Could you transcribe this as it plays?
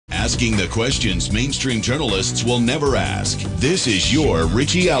asking the questions mainstream journalists will never ask. This is your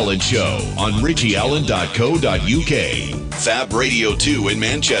Richie Allen Show on richieallen.co.uk, Fab Radio 2 in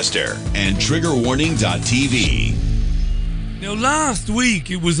Manchester, and triggerwarning.tv. Now, last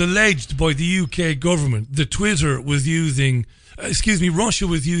week it was alleged by the UK government that Russia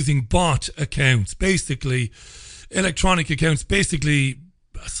was using bot accounts, basically electronic accounts,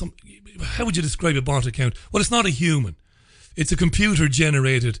 how would you describe a bot account? Well, it's not a human. It's a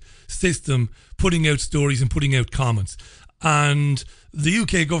computer-generated system putting out stories and putting out comments. And the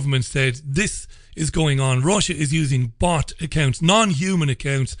UK government said this is going on. Russia is using bot accounts, non-human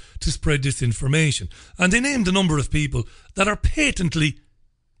accounts, to spread disinformation. And they named a number of people that are patently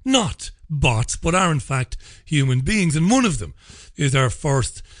not bots, but are in fact human beings. And one of them is our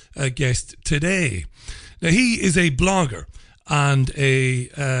first guest today. Now, he is a blogger and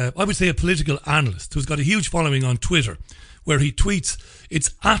I would say a political analyst who's got a huge following on Twitter, where he tweets, it's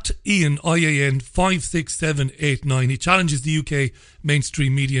at Ian, IAN 56789. He challenges the UK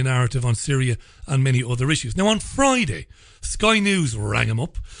mainstream media narrative on Syria and many other issues. Now, on Friday, Sky News rang him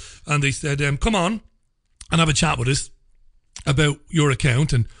up and they said, come on and have a chat with us about your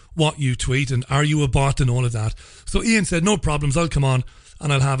account and what you tweet and are you a bot and all of that. So Ian said, no problems, I'll come on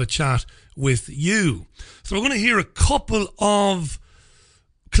and I'll have a chat with you. So we're going to hear a couple of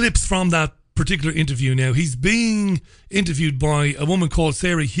clips from that particular interview now. He's being interviewed by a woman called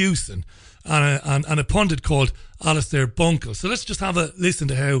Sarah Hewson and a pundit called Alistair Bunkle. So let's just have a listen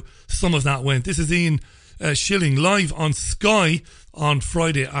to how some of that went. This is Ian Shilling live on Sky on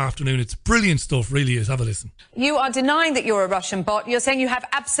Friday afternoon. It's brilliant stuff, really is. Have a listen. You are denying that you're a Russian bot. You're saying you have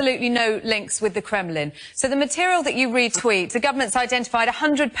absolutely no links with the Kremlin. So the material that you retweet, the government's identified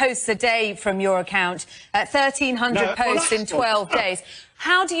 100 posts a day from your account, 1,300 posts in 12 days.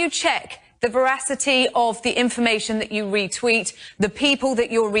 How do you check the veracity of the information that you retweet, the people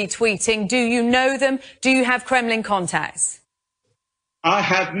that you're retweeting? Do you know them? Do you have Kremlin contacts? I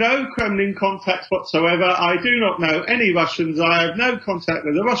have no Kremlin contacts whatsoever. I do not know any Russians. I have no contact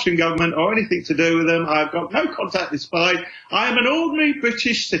with the Russian government or anything to do with them. I've got no contact displayed. I am an ordinary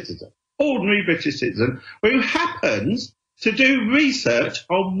British citizen who happens to do research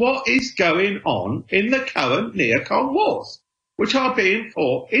on what is going on in the current neocon wars, which are being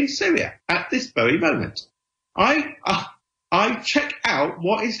fought in Syria at this very moment. I check out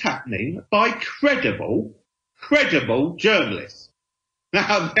what is happening by credible journalists.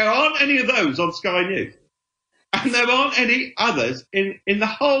 Now, there aren't any of those on Sky News, and there aren't any others in the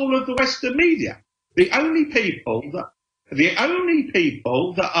whole of the Western media. The only people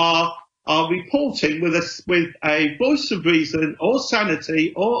that are reporting with a voice of reason or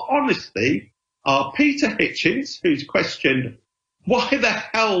sanity or honesty are Peter Hitchens, who's questioned why the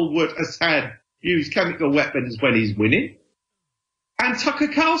hell would Assad use chemical weapons when he's winning, and Tucker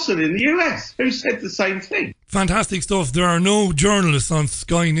Carlson in the US, who said the same thing. Fantastic stuff. There are no journalists on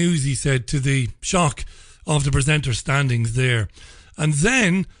Sky News, he said, to the shock of the presenter standings there. And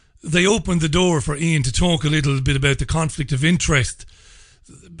then they opened the door for Ian to talk a little bit about the conflict of interest,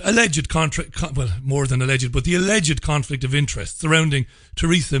 more than alleged, but the alleged conflict of interest surrounding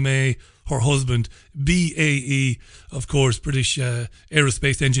Theresa May, her husband, BAE, of course, British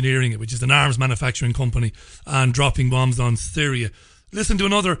Aerospace Engineering, which is an arms manufacturing company, and dropping bombs on Syria. Listen to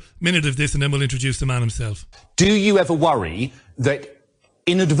another minute of this and then we'll introduce the man himself. Do you ever worry that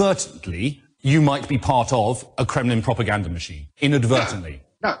inadvertently you might be part of a Kremlin propaganda machine? Inadvertently?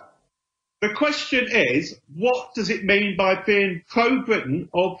 No. The question is, what does it mean by being pro-Britain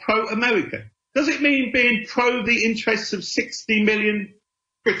or pro-American? Does it mean being pro the interests of 60 million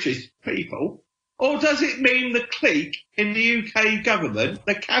British people? Or does it mean the clique in the UK government,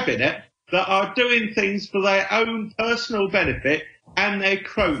 the cabinet, that are doing things for their own personal benefit and their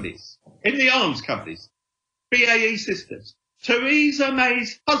cronies in the arms companies? BAE Systems. Theresa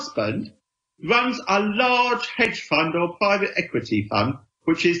May's husband runs a large hedge fund or private equity fund,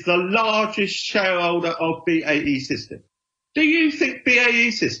 which is the largest shareholder of BAE Systems. Do you think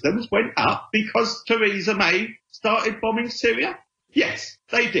BAE Systems went up because Theresa May started bombing Syria? Yes,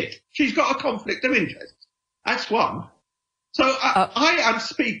 they did. She's got a conflict of interest. That's one. So I am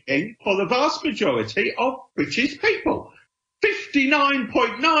speaking for the vast majority of British people.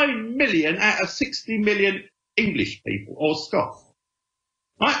 59.9 million out of 60 million English people or Scots.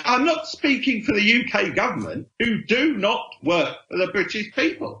 I'm not speaking for the UK government, who do not work for the British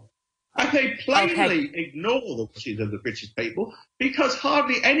people. And they plainly ignore the wishes of the British people because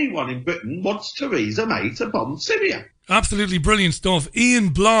hardly anyone in Britain wants Theresa May to bomb Syria. Absolutely brilliant stuff.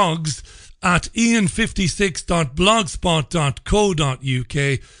 Ian blogs at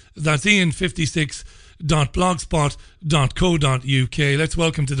ian56.blogspot.co.uk. That's ian56 ian.blogspot.co.uk. Let's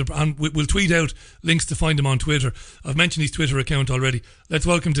welcome to the... And we'll tweet out links to find him on Twitter. I've mentioned his Twitter account already. Let's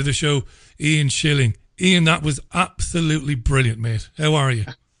welcome to the show, Ian Shilling. Ian, that was absolutely brilliant, mate. How are you?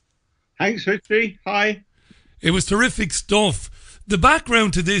 Thanks, Richie. Hi. It was terrific stuff. The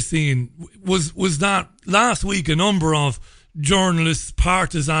background to this, Ian, was that last week a number of journalists,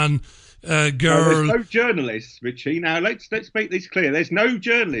 partisan... There's no journalists, Richie. Now let's make this clear. There's no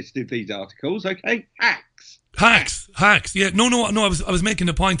journalists in these articles. Okay, hacks. Yeah, no. I was making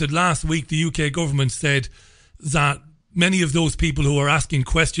the point that last week the UK government said that many of those people who are asking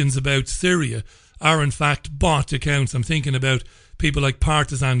questions about Syria are in fact bot accounts. I'm thinking about people like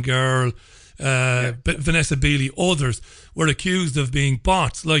Partisan Girl, Vanessa Beeley. Others were accused of being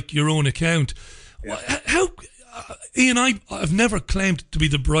bots, like your own account. Yeah. How? Ian, I've never claimed to be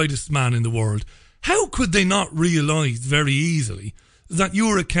the brightest man in the world. How could they not realise very easily that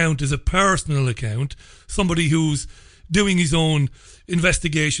your account is a personal account, somebody who's doing his own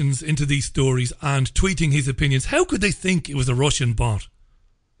investigations into these stories and tweeting his opinions? How could they think it was a Russian bot?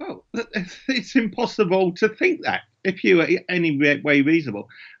 Well, it's impossible to think that if you are any way reasonable.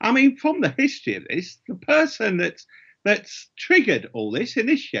 I mean, from the history of this, the person that's triggered all this,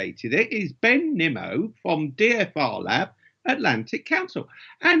 initiated it, is Ben Nimmo from DFR Lab, Atlantic Council.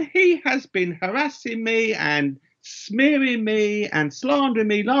 And he has been harassing me and smearing me and slandering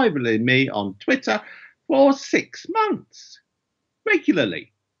me, libeling me on Twitter for 6 months,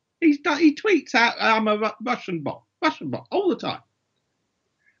 regularly. He tweets out, I'm a Russian bot, all the time.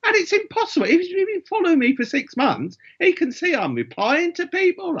 And it's impossible. If he's been following me for 6 months, he can see I'm replying to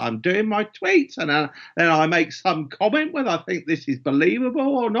people, I'm doing my tweets, and then I make some comment whether I think this is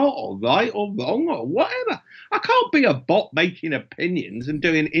believable or not, or right or wrong, or whatever. I can't be a bot making opinions and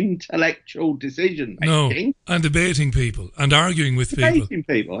doing intellectual decision making. No, and debating people and arguing with people. Debating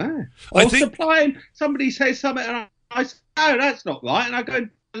people, yeah. Or supplying, somebody says something and I say, oh, that's not right, and I go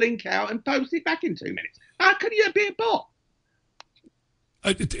and link out and post it back in 2 minutes. How can you be a bot?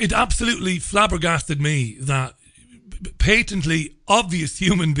 It absolutely flabbergasted me that patently obvious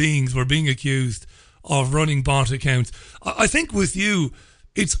human beings were being accused of running bot accounts. I think with you,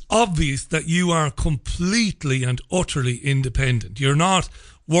 it's obvious that you are completely and utterly independent. You're not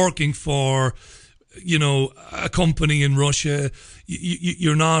working for, a company in Russia.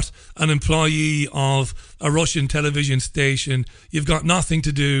 You're not an employee of a Russian television station. You've got nothing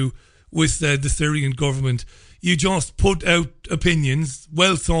to do with the Syrian government. You just put out opinions,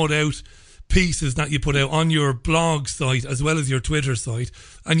 well thought out pieces that you put out on your blog site as well as your Twitter site,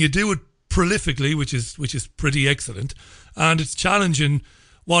 and you do it prolifically, which is pretty excellent. And it's challenging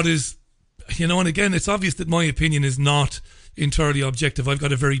what is, and again, it's obvious that my opinion is not entirely objective. I've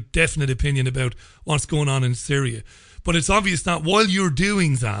got a very definite opinion about what's going on in Syria. But it's obvious that while you're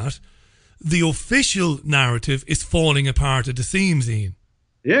doing that, the official narrative is falling apart at the seams, Ian.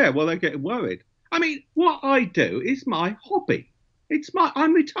 Yeah, well, they're getting worried. I mean, what I do is my hobby.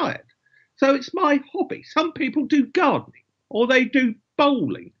 I'm retired. So it's my hobby. Some people do gardening, or they do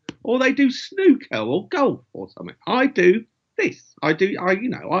bowling, or they do snooker or golf or something. I do this. I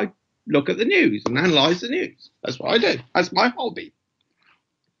look at the news and analyse the news. That's what I do. That's my hobby.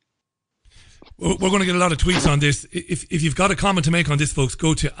 We're going to get a lot of tweets on this. If you've got a comment to make on this, folks,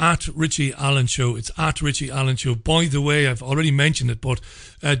 go to @Richie Allen Show. It's @Richie Allen Show. By the way, I've already mentioned it, but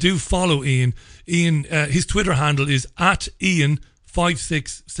do follow Ian. Ian, his Twitter handle is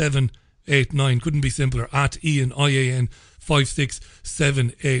 @Ian56789. Couldn't be simpler. @Ian, IAN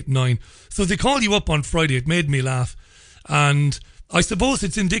 56789. So they call you up on Friday. It made me laugh. And I suppose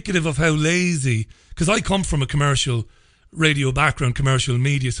it's indicative of how lazy, because I come from a commercial radio background, commercial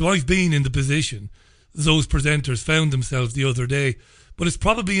media, so I've been in the position those presenters found themselves the other day. But it's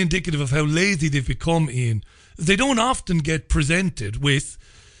probably indicative of how lazy they've become, Ian. They don't often get presented with,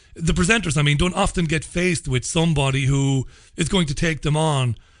 the presenters, don't often get faced with somebody who is going to take them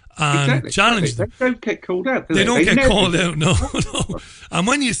on and challenge them. They don't get called out, do they? They don't get called out, no. And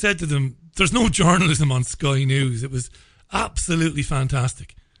when you said to them, there's no journalism on Sky News, it was absolutely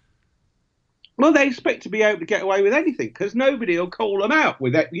fantastic. Well, they expect to be able to get away with anything because nobody will call them out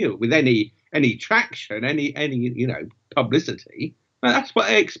with any traction, any publicity. Well, that's what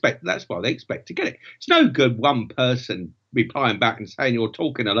they expect. That's why they expect to get it. It's no good one person replying back and saying you're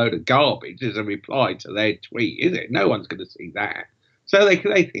talking a load of garbage as a reply to their tweet, is it? No one's going to see that. So they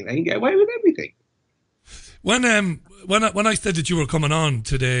think they can get away with everything. When I said that you were coming on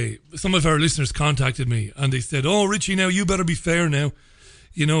today, some of our listeners contacted me and they said, "Oh, Richie, now you better be fair now.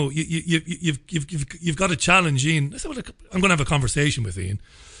 You've got to challenge Ian." I said, "Well, I'm going to have a conversation with Ian,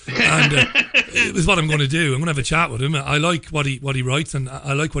 and it was what I'm going to do. I'm going to have a chat with him. I like what he writes, and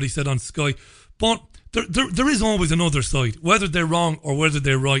I like what he said on Sky. But there is always another side. Whether they're wrong or whether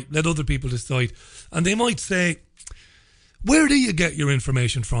they're right, let other people decide. And they might say, where do you get your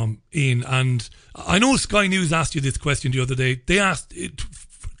information from, Ian? And I know Sky News asked you this question the other day. They asked it,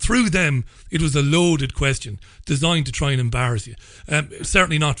 through them, it was a loaded question designed to try and embarrass you.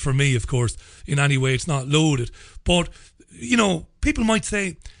 Certainly not for me, of course, in any way. It's not loaded. But, you know, people might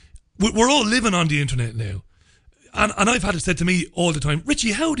say, we're all living on the internet now. And I've had it said to me all the time,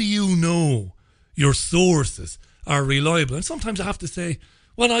 Richie, how do you know your sources are reliable? And sometimes I have to say,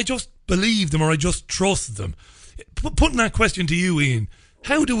 well, I just believe them or I just trust them. Putting that question to you, Ian,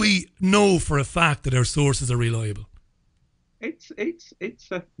 how do we know for a fact that our sources are reliable? It's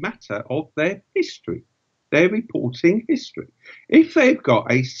a matter of their history, their reporting history. If they've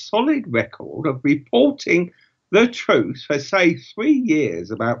got a solid record of reporting the truth for, say, 3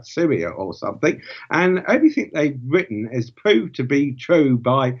 years about Syria or something, and everything they've written is proved to be true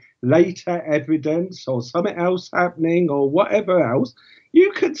by later evidence or something else happening or whatever else,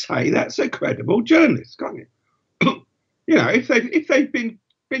 you could say that's a credible journalist, can't you? You know, if they've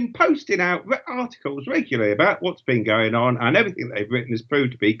been posting out articles regularly about what's been going on and everything they've written is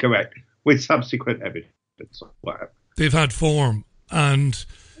proved to be correct with subsequent evidence or whatever. They've had form and...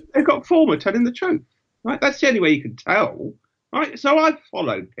 They've got form of telling the truth. Right, that's the only way you can tell. Right, so I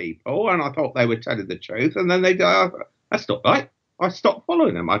followed people, and I thought they were telling the truth, and then they go, "That's not right." I stopped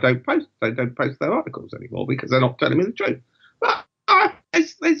following them. They don't post their articles anymore because they're not telling me the truth. But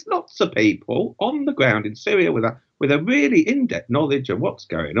there's lots of people on the ground in Syria with a really in-depth knowledge of what's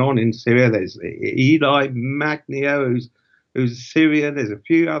going on in Syria. There's Eli Magnio, who's Syrian. There's a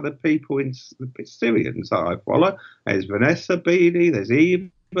few other people Syrians that I follow. There's Vanessa Beanie. There's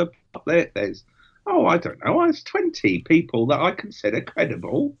Eva Bartlett. There's I don't know. There's 20 people that I consider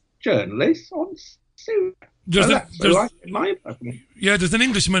credible journalists on Syria. There's an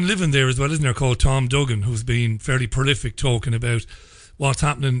Englishman living there as well, isn't there, called Tom Duggan, who's been fairly prolific talking about what's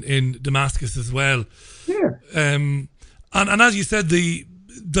happening in Damascus as well. Yeah. And as you said, the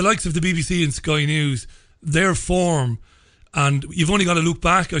likes of the BBC and Sky News, their form, and you've only got to look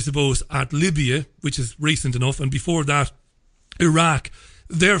back, I suppose, at Libya, which is recent enough, and before that, Iraq.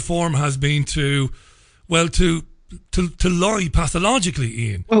 Their form has been to lie pathologically,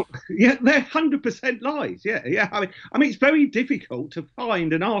 Ian. Well, yeah, they're 100% lies. Yeah. I mean, it's very difficult to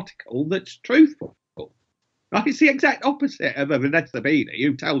find an article that's truthful. Like, it's the exact opposite of a Vanessa Beanie,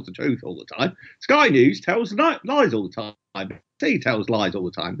 who tells the truth all the time. Sky News tells lies all the time. BBC tells lies all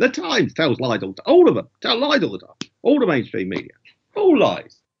the time. The Times tells lies all the time. All of them tell lies all the time. All the mainstream media, all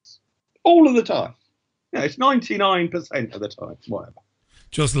lies, all of the time. Yeah, it's 99% of the time, whatever.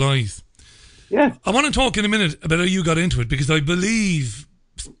 Just lies. Yeah. I want to talk in a minute about how you got into it, because I believe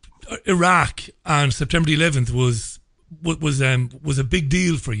Iraq and September 11th was a big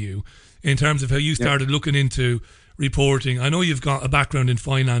deal for you in terms of how you started looking into reporting. I know you've got a background in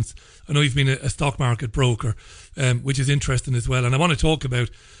finance. I know you've been a stock market broker, which is interesting as well. And I want to talk about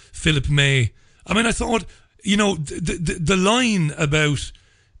Philip May. I mean, I thought, you know, the line about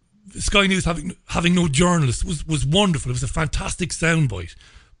Sky News having no journalists was wonderful. It was a fantastic soundbite.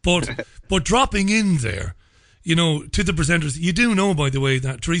 But dropping in there, you know, to the presenters, you do know, by the way,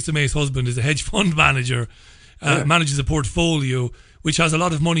 that Theresa May's husband is a hedge fund manager, manages a portfolio which has a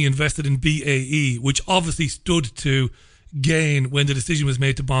lot of money invested in BAE, which obviously stood to gain when the decision was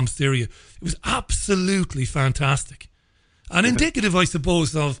made to bomb Syria. It was absolutely fantastic. And indicative, I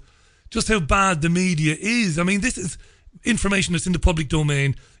suppose, of just how bad the media is. I mean, this is information that's in the public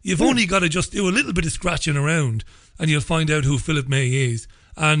domain. You've only got to just do a little bit of scratching around and you'll find out who Philip May is.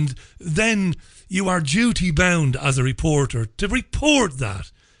 And then you are duty bound as a reporter to report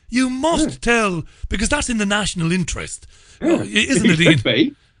that. You must tell, because that's in the national interest, isn't it, Ian? Could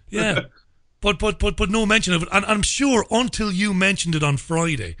be. Yeah, but no mention of it. And I'm sure until you mentioned it on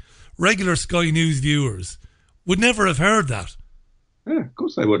Friday, regular Sky News viewers would never have heard that. Yeah, of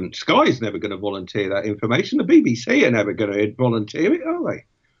course they wouldn't. Sky's never going to volunteer that information. The BBC are never going to volunteer it, are they?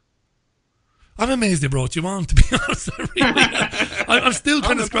 I'm amazed they brought you on, to be honest. I'm still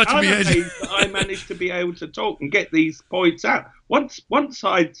kind of scratching my head. I managed to be able to talk and get these points out. Once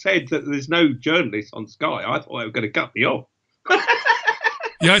I'd said that there's no journalists on Sky, I thought they were going to cut me off.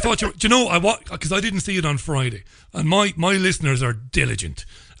 Yeah, I thought do you know, because I didn't see it on Friday, and my listeners are diligent,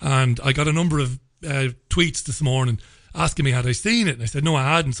 and I got a number of tweets this morning asking me had I seen it, and I said no,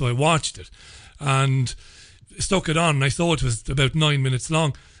 I hadn't, so I watched it and stuck it on, and I saw it was about 9 minutes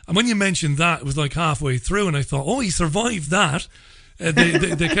long. And when you mentioned that, it was like halfway through, and I thought, oh, he survived that.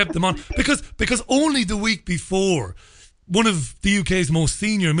 They kept them on because only the week before, one of the UK's most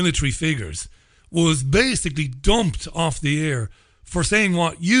senior military figures was basically dumped off the air for saying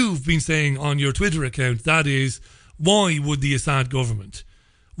what you've been saying on your Twitter account. That is, why would the Assad government,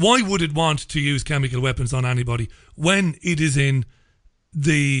 why would it want to use chemical weapons on anybody when it is in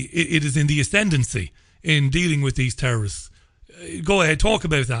the ascendancy in dealing with these terrorists? Go ahead, talk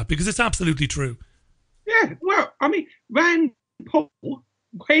about that, because it's absolutely true. Yeah, well, I mean, Rand Paul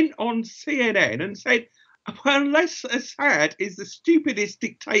went on CNN and said, well, unless Assad is the stupidest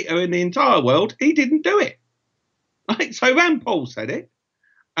dictator in the entire world, he didn't do it. Right? So Rand Paul said it.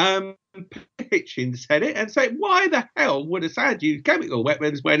 Hitchens said it and said, why the hell would Assad use chemical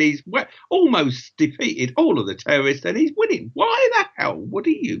weapons when he's almost defeated all of the terrorists and he's winning? Why the hell would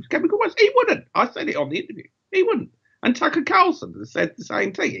he use chemical weapons? He wouldn't. I said it on the interview. He wouldn't. And Tucker Carlson said the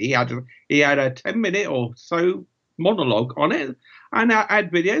same thing. He had a 10-minute or so monologue on it, and I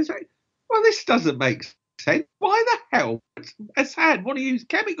had videos saying, well, this doesn't make sense. Why the hell would Assad want to use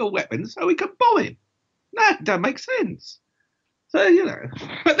chemical weapons so he can bomb him? No, it doesn't make sense. So, you know,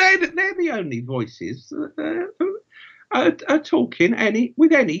 but they're the only voices that are talking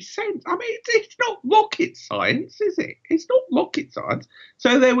with any sense. I mean, it's not rocket science, is it? It's not rocket science.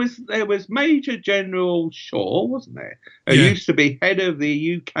 So there was Major General Shaw, wasn't there? Who used to be head of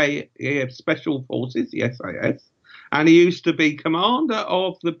the UK Special Forces, the SAS, and he used to be commander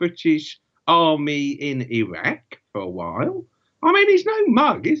of the British Army in Iraq for a while. I mean, he's no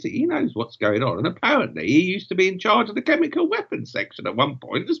mug, is he? He knows what's going on. And apparently he used to be in charge of the chemical weapons section at one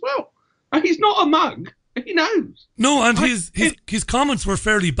point as well. And he's not a mug. He knows. No, and his comments were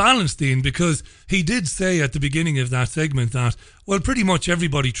fairly balanced, Ian, because he did say at the beginning of that segment that, well, pretty much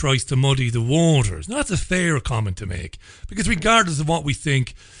everybody tries to muddy the waters. Now, that's a fair comment to make, because regardless of what we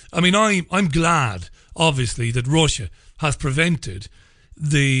think, I mean, I'm glad, obviously, that Russia has prevented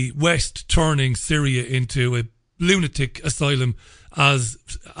the West turning Syria into a lunatic asylum as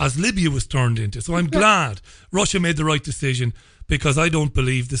Libya was turned into. So I'm glad Russia made the right decision, because I don't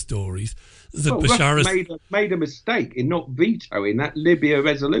believe the stories that Bashar made a mistake in not vetoing that Libya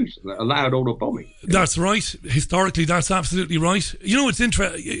resolution that allowed all the bombing. That's right. Historically, that's absolutely right. You know, it's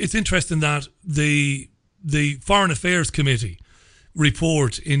interesting that the Foreign Affairs Committee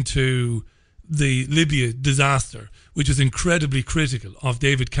report into the Libya disaster, which is incredibly critical of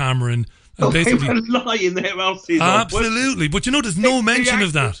David Cameron. And they were lying their asses off. Absolutely. But you know, there's no mention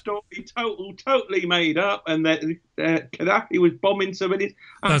of that. Story totally made up, and that Gaddafi was bombing civilians.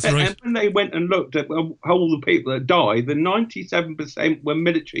 That's right. And when they went and looked at all the people that died, the 97% were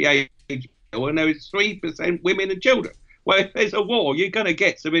military age, and there was 3% women and children. Well, if there's a war, you're going to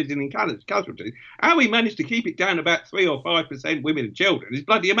get civilian casualties. How we managed to keep it down about 3 or 5% women and children is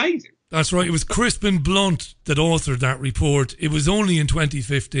bloody amazing. That's right. It was Crispin Blunt that authored that report. It was only in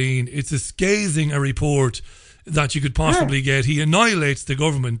 2015. It's as scathing a report that you could possibly get. He annihilates the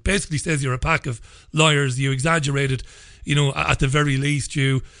government, basically says you're a pack of liars, you exaggerated, you know, at the very least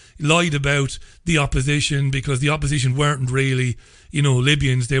you lied about the opposition, because the opposition weren't really, you know,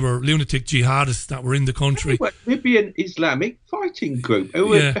 Libyans. They were lunatic jihadists that were in the country. Libyan Islamic Fighting Group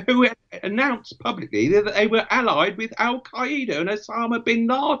who announced publicly that they were allied with Al Qaeda and Osama bin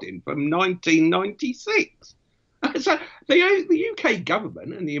Laden from 1996. So the UK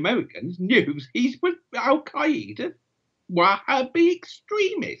government and the Americans knew he was Al Qaeda Wahhabi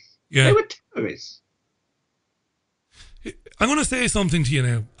extremists. Yeah. They were terrorists. I'm going to say something to you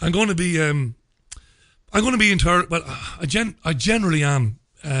now. I'm going to be entirely. Well, I generally am.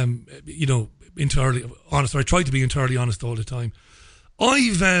 You know, entirely honest. Or I try to be entirely honest all the time.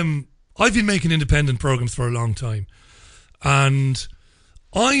 I've been making independent programs for a long time, and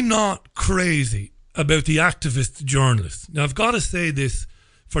I'm not crazy about the activist journalists. Now, I've got to say this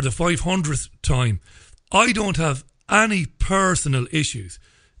for the 500th time. I don't have any personal issues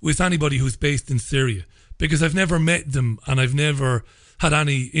with anybody who's based in Syria, because I've never met them and I've never had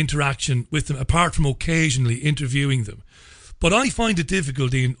any interaction with them apart from occasionally interviewing them. But I find it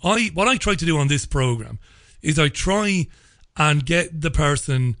difficult, Ian. What I try to do on this program is I try and get the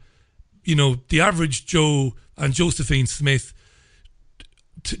person, you know, the average Joe and Josephine Smith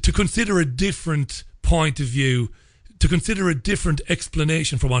to consider a different point of view, to consider a different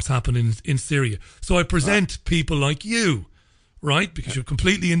explanation for what's happening in Syria. So I present people like you, right? Because you're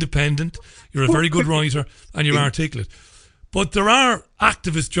completely independent, you're a very good writer, and you're articulate. But there are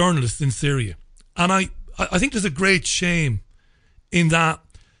activist journalists in Syria. And I think there's a great shame in that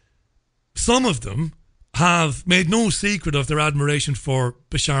some of them have made no secret of their admiration for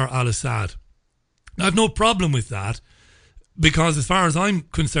Bashar al-Assad. Now, I have no problem with that, because as far as I'm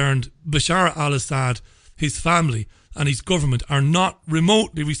concerned, Bashar al-Assad, his family and his government are not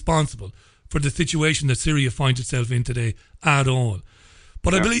remotely responsible for the situation that Syria finds itself in today at all.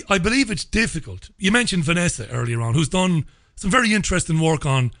 But I believe it's difficult. You mentioned Vanessa earlier on, who's done some very interesting work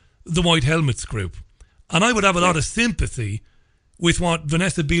on the White Helmets group. And I would have a lot of sympathy with what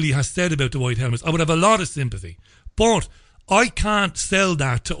Vanessa Beeley has said about the White Helmets. I would have a lot of sympathy. But I can't sell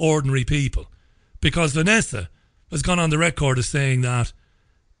that to ordinary people, because Vanessa has gone on the record as saying that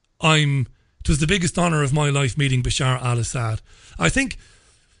it was the biggest honour of my life meeting Bashar al-Assad. I think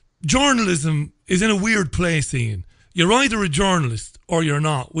journalism is in a weird place, Ian. You're either a journalist or you're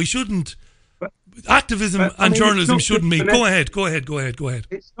not. We shouldn't... Activism and journalism shouldn't meet. Go ahead.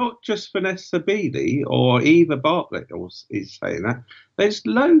 It's not just Vanessa Beeley or Eva Bartlett is saying that. There's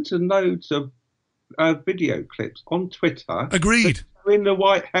loads and loads of video clips on Twitter. Agreed. In the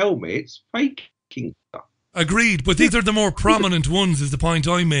white helmets, faking stuff. Agreed, but these are the more prominent ones, is the point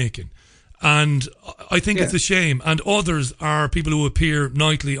I'm making. And I think it's a shame. And others are people who appear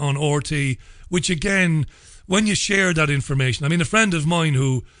nightly on RT, which again, when you share that information, I mean, a friend of mine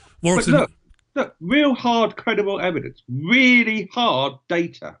who works Look, real hard, credible evidence, really hard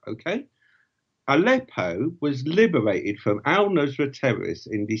data, okay? Aleppo was liberated from al-Nusra terrorists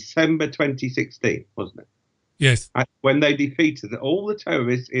in December 2016, wasn't it? Yes. When they defeated all the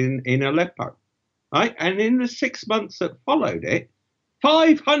terrorists in Aleppo, right? And in the 6 months that followed it,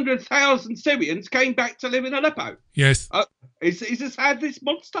 500,000 Syrians came back to live in Aleppo. Yes. Is Assad this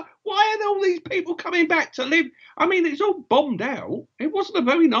monster? Why are all these people coming back to live? I mean, it's all bombed out. It wasn't a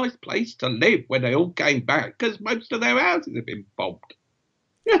very nice place to live when they all came back, because most of their houses have been bombed.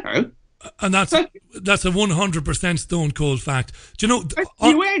 You know. And that's a 100% stone cold fact. Do you know? That's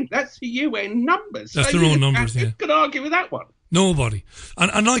UN. That's the UN numbers. That's their own numbers. Who could argue with that one? Nobody.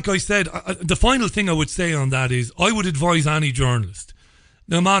 And like I said, the final thing I would say on that is, I would advise any journalist,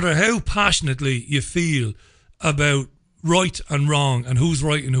 no matter how passionately you feel about right and wrong and who's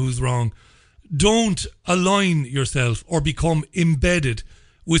right and who's wrong, don't align yourself or become embedded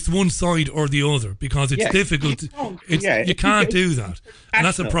with one side or the other, because it's difficult. You can't do that, and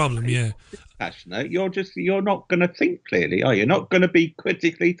that's a problem. Yeah, passionate. You're not going to think clearly, are you? You're not going to be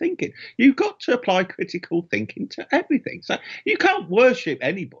critically thinking. You've got to apply critical thinking to everything. So you can't worship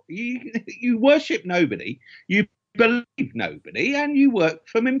anybody. You worship nobody. You believe nobody, and you work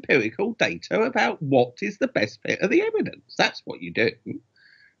from empirical data about what is the best fit of the evidence. That's what you do.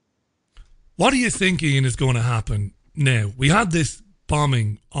 What do you think, Ian, is going to happen now? We had this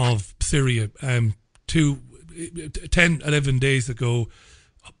bombing of Syria 10, 11 days ago,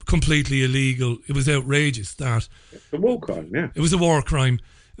 completely illegal. It was outrageous that... It's a war crime, yeah. It was a war crime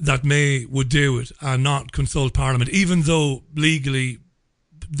that May would do it and not consult Parliament, even though legally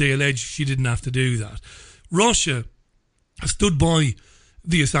they allege she didn't have to do that. Russia stood by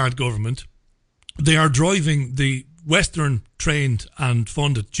the Assad government. They are driving the Western trained and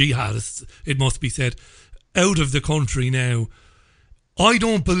funded jihadists, it must be said, out of the country now. I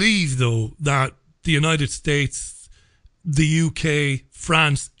don't believe, though, that the United States, the UK,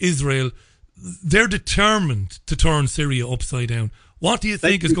 France, Israel, they're determined to turn Syria upside down. What do you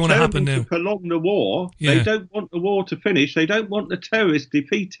think is going to happen now? To prolong the war. Yeah. They don't want the war to finish. They don't want the terrorists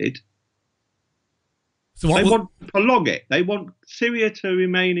defeated. So they want to prolong it. They want Syria to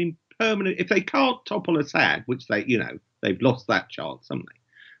remain in permanent. If they can't topple Assad, which they've lost that chance, haven't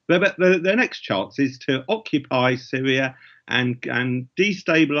they? But the next chance is to occupy Syria and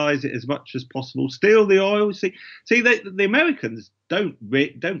destabilize it as much as possible. Steal the oil. See, the Americans don't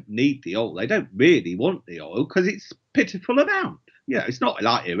need the oil. They don't really want the oil because it's a pitiful amount. It's not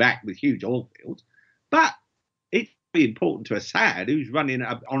like Iraq with huge oil fields, but it's very important to Assad, who's running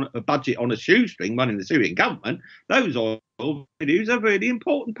on a budget on a shoestring, running the Syrian government. Those oil revenues are a really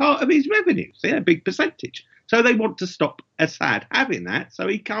important part of his revenues. They're a big percentage. So they want to stop Assad having that, so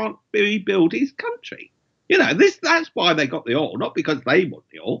he can't rebuild his country. That's why they got the oil, not because they want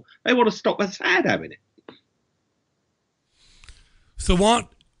the oil. They want to stop Assad having it. So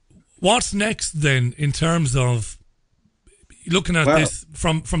what's next then, in terms of looking at this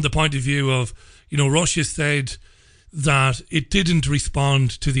from the point of view of, Russia said that it didn't respond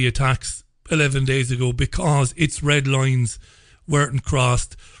to the attacks 11 days ago because its red lines weren't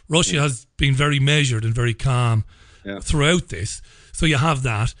crossed. Russia has been very measured and very calm throughout this. So you have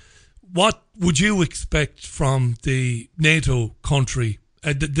that. What would you expect from the NATO country,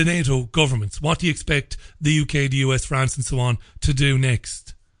 the NATO governments? What do you expect the UK, the US, France and so on to do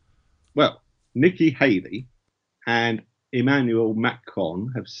next? Well, Nikki Haley and Emmanuel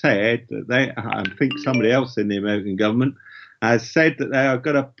Macron have said that I think somebody else in the American government has said that they are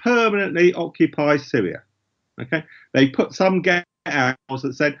going to permanently occupy Syria. Okay, they put some out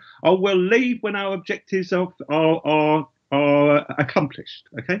that said, we'll leave when our objectives are accomplished.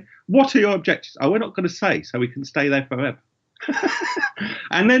 Okay, what are your objectives? We're not going to say, so we can stay there forever.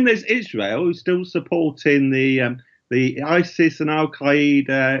 And then there's Israel, who's still supporting the the ISIS and Al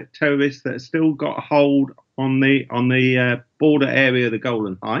Qaeda terrorists that have still got a hold on the border area of the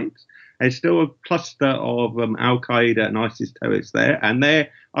Golan Heights. There's still a cluster of Al Qaeda and ISIS terrorists there, and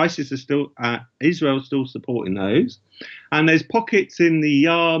ISIS is still Israel's still supporting those. And there's pockets in the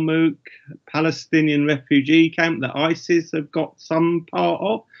Yarmouk Palestinian refugee camp that ISIS have got some part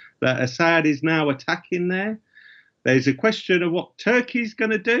of, that Assad is now attacking there. There's a question of what Turkey's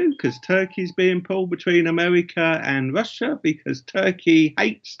going to do, because Turkey's being pulled between America and Russia, because Turkey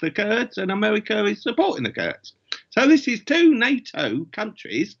hates the Kurds and America is supporting the Kurds. So this is two NATO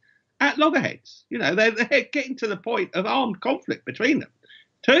countries at loggerheads. You know, they're getting to the point of armed conflict between them.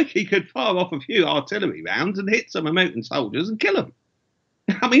 Turkey could fire off a few artillery rounds and hit some American soldiers and kill them.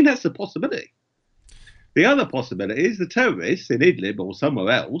 I mean, that's a possibility. The other possibility is the terrorists in Idlib or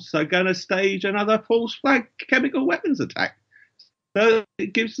somewhere else are going to stage another false flag chemical weapons attack. So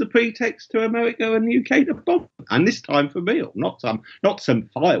it gives the pretext to America and the UK to bomb. And this time for real, not some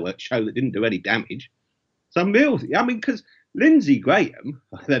fireworks show that didn't do any damage. Some real, I mean, because Lindsey Graham,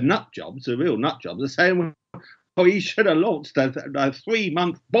 the nut jobs, the real nut jobs, are saying, well, he should have launched a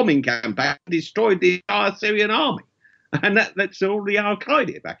 3-month bombing campaign and destroyed the entire Syrian army. And that's all the Al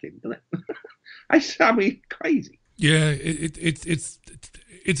Qaeda back in, doesn't it? I mean, crazy. Yeah, it's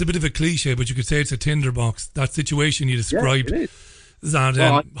a bit of a cliche, but you could say it's a tinderbox. That situation you described, that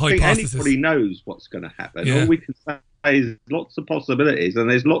I hypothesis. Think anybody knows what's going to happen. Yeah. All we can say is lots of possibilities, and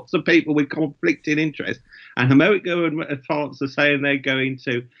there's lots of people with conflicting interests. And America and France are saying they're going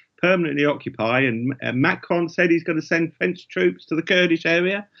to permanently occupy, and Macron said he's going to send French troops to the Kurdish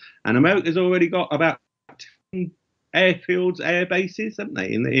area, and America's already got about 10 airfields, air bases, haven't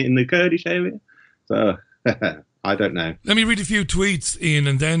they, in the Kurdish area? So I don't know. Let me read a few tweets, Ian,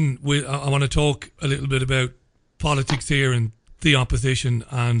 and then I want to talk a little bit about politics here and the opposition.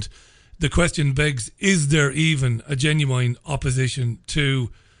 And the question begs, is there even a genuine opposition to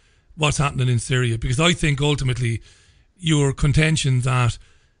what's happening in Syria? Because I think ultimately your contention that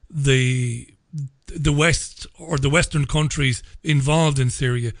the West or the Western countries involved in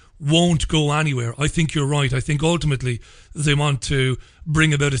Syria won't go anywhere. I think you're right. I think ultimately they want to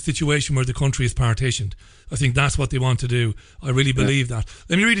bring about a situation where the country is partitioned. I think that's what they want to do. I really believe that.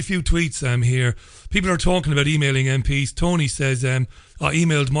 Let me read a few tweets here. People are talking about emailing MPs. Tony says, I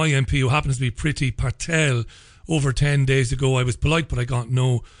emailed my MP, who happens to be Priti Patel, over 10 days ago. I was polite, but I got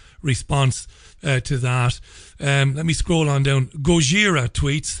no response to that. Let me scroll on down. Gojira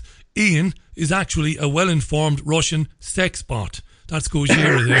tweets, Ian is actually a well-informed Russian sex bot. That's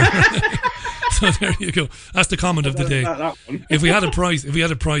Gojira there. So there you go. That's the comment of the day. If we had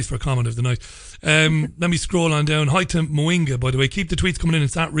a prize for comment of the night. Let me scroll on down. Hi to Moinga, by the way. Keep the tweets coming in.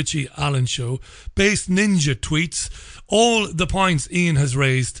 It's at Richie Allen Show. Base Ninja tweets, all the points Ian has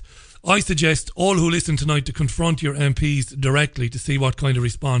raised. I suggest all who listen tonight to confront your MPs directly to see what kind of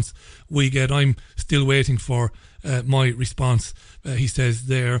response we get. I'm still waiting for my response, he says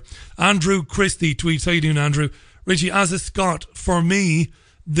there. Andrew Christie tweets, how you doing, Andrew? Richie, as a Scot, for me,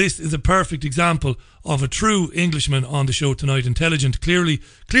 this is a perfect example of a true Englishman on the show tonight. Intelligent, clearly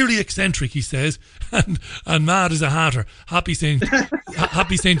eccentric, he says, and mad as a hatter. Happy St.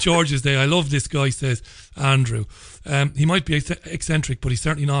 George's Day. I love this guy, says Andrew. He might be eccentric, but he's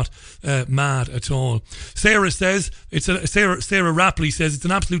certainly not mad at all. Sarah says, Sarah Rapley says, it's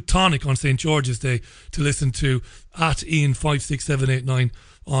an absolute tonic on St. George's Day to listen to at Ian 56789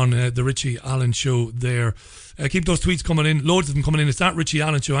 on the Richie Allen Show there. Keep those tweets coming in. Loads of them coming in. It's at Richie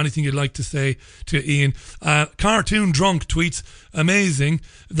Allen Show. Anything you'd like to say to Ian. Cartoon Drunk tweets, amazing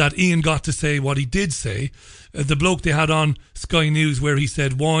that Ian got to say what he did say. The bloke they had on Sky News where he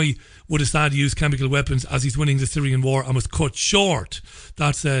said, why would Assad use chemical weapons as he's winning the Syrian war and was cut short?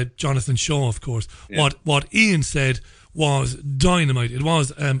 That's Jonathan Shaw, of course. Yeah. What Ian said was dynamite. It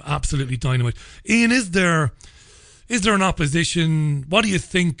was absolutely dynamite. Ian, is there an opposition? What do you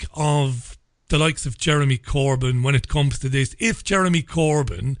think of the likes of Jeremy Corbyn when it comes to this? If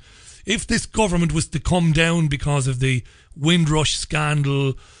this government was to come down because of the Windrush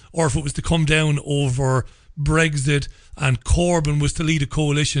scandal, or if it was to come down over Brexit and Corbyn was to lead a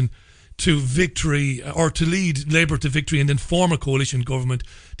coalition to victory, or to lead Labour to victory and then form a coalition government,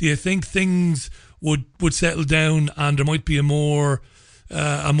 do you think things would settle down and there might be a more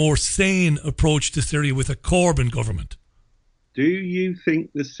sane approach to Syria with a Corbyn government? Do you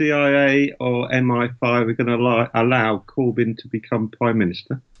think the CIA or MI5 are going to allow Corbyn to become Prime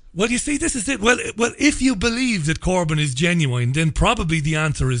Minister? Well, you see, this is it. Well, if you believe that Corbyn is genuine, then probably the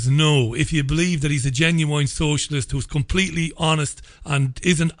answer is no. If you believe that he's a genuine socialist who's completely honest and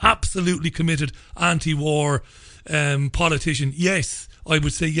is an absolutely committed anti-war politician, yes, I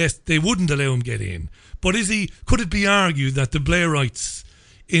would say yes, they wouldn't allow him get in. But could it be argued that the Blairites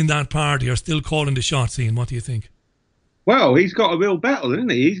in that party are still calling the shots, Ian? What do you think? Well, he's got a real battle,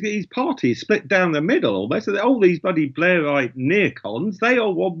 isn't he? His party is split down the middle almost. So all these bloody Blairite neocons, they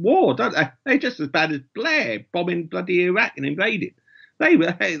all want war, don't they? They're just as bad as Blair bombing bloody Iraq and invading. They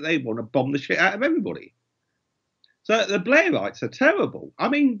want to bomb the shit out of everybody. So the Blairites are terrible. I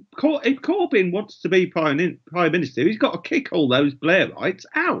mean, if Corbyn wants to be prime minister, he's got to kick all those Blairites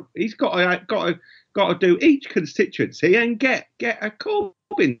out. He's got to do each constituency and get a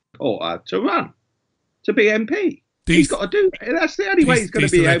Corbyn supporter to run to be MP. He's got to do that. That's the only way he's going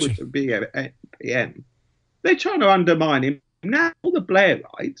to be able to be a PM. They're trying to undermine him now. All the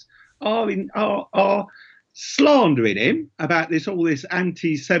Blairites are slandering him about all this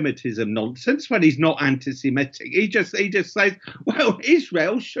anti-Semitism nonsense when he's not anti-Semitic. He just says, well,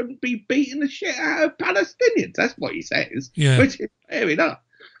 Israel shouldn't be beating the shit out of Palestinians. That's what he says, which is fair enough.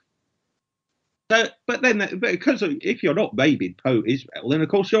 So, but because if you're not maybe pro-Israel, then of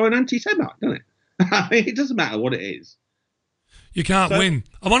course you're an anti-Semite, doesn't it? I mean, it doesn't matter what it is. You can't win.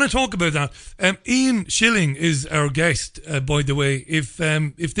 I want to talk about that. Ian Shilling is our guest, by the way. If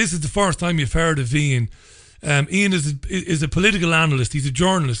this is the first time you've heard of Ian, Ian is a political analyst. He's a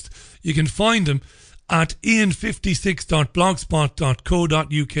journalist. You can find him at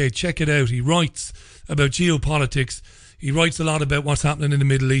ian56.blogspot.co.uk. Check it out. He writes about geopolitics. He writes a lot about what's happening in the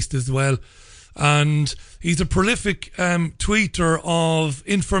Middle East as well. And he's a prolific tweeter of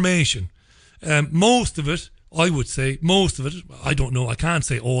information. Most of it, I would say, I don't know, I can't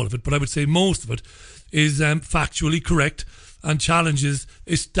say all of it, but I would say most of it is factually correct and challenges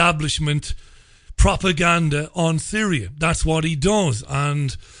establishment propaganda on Syria. That's what he does.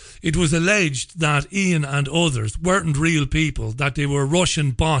 And it was alleged that Ian and others weren't real people, that they were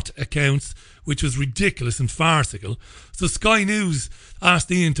Russian bot accounts, which was ridiculous and farcical. So Sky News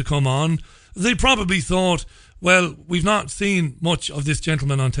asked Ian to come on. They probably thought, well, we've not seen much of this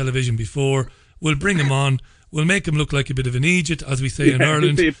gentleman on television before. We'll bring him on. We'll make him look like a bit of an Egypt, as we say in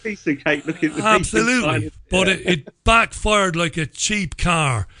Ireland. It'll be a piece of cake looking at the absolutely. But it backfired like a cheap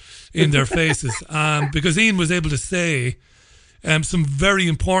car in their faces because Ian was able to say some very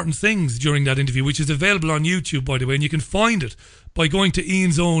important things during that interview, which is available on YouTube, by the way, and you can find it by going to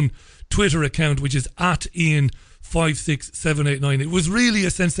Ian's own Twitter account, which is at Ian56789. It was really a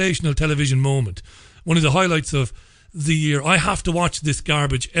sensational television moment. One of the highlights of the year. I have to watch this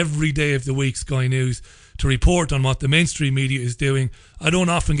garbage every day of the week, Sky News, to report on what the mainstream media is doing. I don't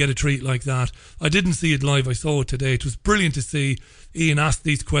often get a treat like that. I didn't see it live. I saw it today. It was brilliant to see Ian ask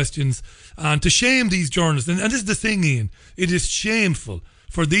these questions and to shame these journalists. And this is the thing, Ian. It is shameful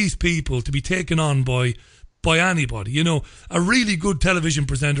for these people to be taken on by anybody. You know, a really good television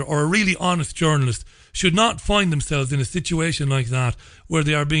presenter or a really honest journalist should not find themselves in a situation like that where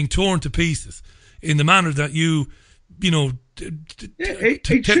they are being torn to pieces in the manner that it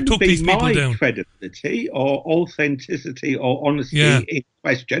shouldn't be my credibility or authenticity or honesty in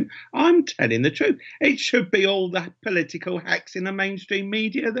question. I'm telling the truth. It should be all the political hacks in the mainstream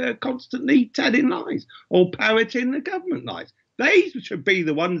media that are constantly telling lies or parroting the government lies. They should be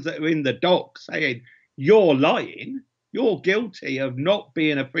the ones that are in the dock saying, you're lying, you're guilty of not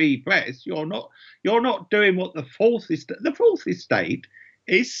being a free press, you're not doing what the fourth estate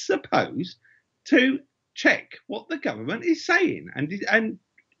is supposed to check what the government is saying and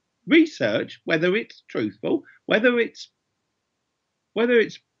research whether it's truthful, whether it's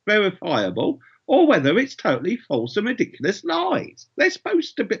verifiable, or whether it's totally false and ridiculous lies. They're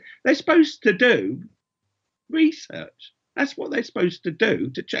supposed to do research. That's what they're supposed to do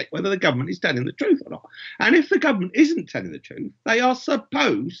to check whether the government is telling the truth or not. And if the government isn't telling the truth, they are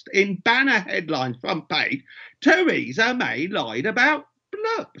supposed, in banner headlines, front page, Theresa May lied about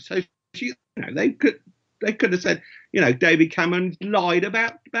blah. So they could have said, David Cameron lied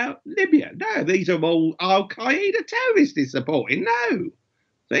about Libya. No, these are all Al Qaeda terrorists he's supporting. No,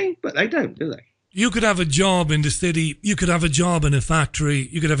 see, but they don't, do they? You could have a job in the city. You could have a job in a factory.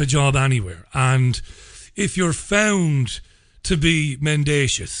 You could have a job anywhere, and if you're found to be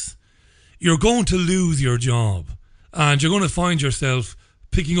mendacious, you're going to lose your job and you're going to find yourself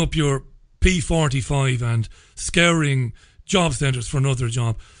picking up your P45 and scouring job centres for another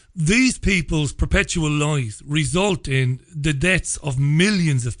job. These people's perpetual lies result in the deaths of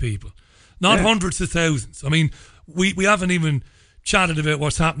millions of people, not hundreds of thousands. I mean, we haven't even chatted about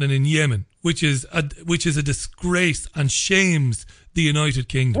what's happening in Yemen, which is a disgrace and shames the United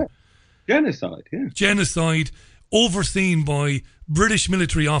Kingdom. Genocide overseen by British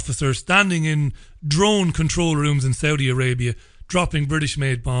military officers standing in drone control rooms in Saudi Arabia, dropping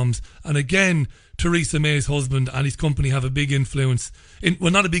British-made bombs. And again, Theresa May's husband and his company have a big influence. Well,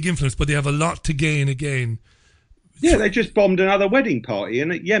 not a big influence, but they have a lot to gain again. Yeah, they just bombed another wedding party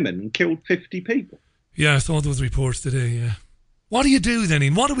in Yemen and killed 50 people. Yeah, I saw those reports today, yeah. What do you do then,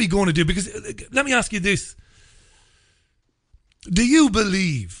 Ian? What are we going to do? Because let me ask you this. Do you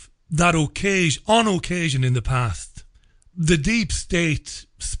believe that on occasion in the past, the deep state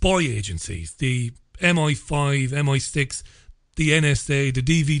spy agencies, the MI5, MI6, the NSA, the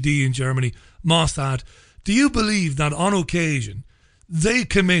DVD in Germany, Mossad, do you believe that on occasion they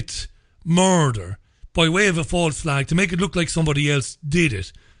commit murder by way of a false flag to make it look like somebody else did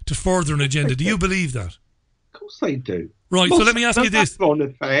it to further an agenda? Do you believe that? Of course they do. Right, so let me ask you this. The Lavon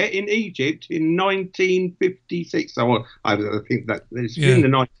affair in Egypt in 1956. So I think that it's in the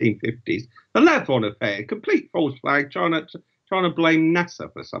 1950s. The Lavon affair, complete false flag, trying to blame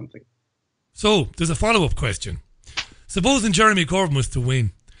NASA for something. So there's a follow-up question. Supposing Jeremy Corbyn was to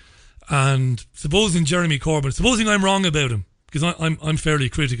win, and supposing I'm wrong about him, because I'm fairly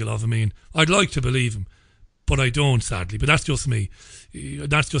critical of him, Ian. I'd like to believe him, but I don't, sadly. But that's just me.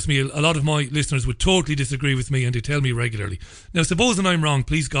 That's just me. A lot of my listeners would totally disagree with me, and they tell me regularly. Now, supposing I'm wrong,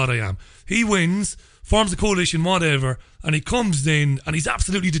 please God I am. He wins, forms a coalition, whatever, and he comes in, and he's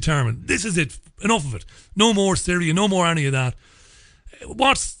absolutely determined. This is it. Enough of it. No more Syria, no more any of that.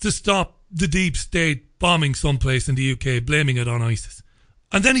 What's to stop the deep state bombing someplace in the UK, blaming it on ISIS?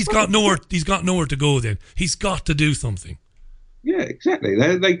 And then he's got nowhere to go then. He's got to do something. Yeah, exactly.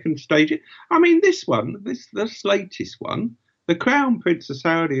 They can stage it. I mean, this latest one, the Crown Prince of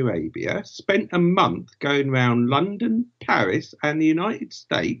Saudi Arabia spent a month going around London, Paris, and the United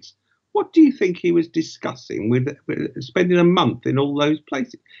States. What do you think he was discussing with spending a month in all those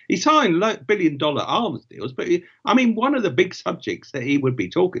places? He signed billion-dollar arms deals, but one of the big subjects that he would be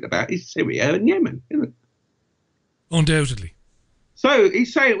talking about is Syria and Yemen, isn't it? Undoubtedly. So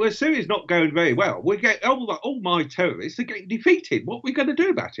he's saying, well, Syria's not going very well. We get all my terrorists are getting defeated. What are we going to do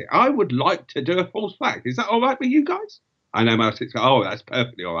about it? I would like to do a false flag. Is that all right with you guys? I know most of oh, that's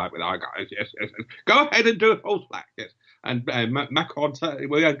perfectly all right with our guys. Yes. Go ahead and do a false flag. Yes. And Macron,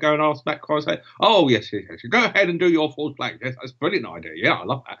 we're going to go and ask Macron, say, oh, yes. Go ahead and do your false flag. Yes, that's a brilliant idea. Yeah, I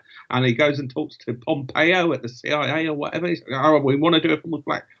love that. And he goes and talks to Pompeo at the CIA or whatever. He says, oh, we want to do a false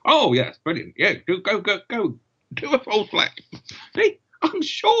flag. Oh, yes, brilliant. Yeah, go. Do a false flag. See, I'm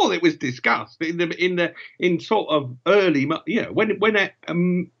sure it was discussed in sort of early, when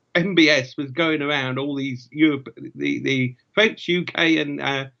MBS was going around all these the French, UK,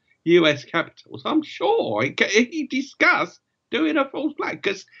 and US capitals. I'm sure he discussed doing a false flag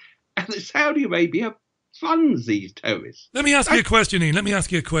because Saudi Arabia funds these terrorists. Let me ask you a question, Ian.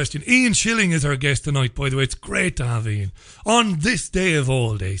 Ian Shilling is our guest tonight, by the way. It's great to have Ian. On this day of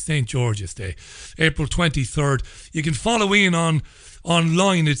all days, St. George's Day, April 23rd, you can follow Ian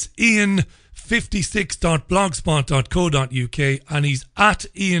online. It's ian56.blogspot.co.uk and he's at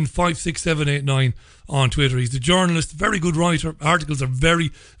ian56789 on Twitter. He's a journalist, very good writer. Articles are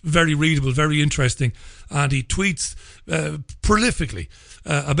very, very readable, very interesting. And he tweets prolifically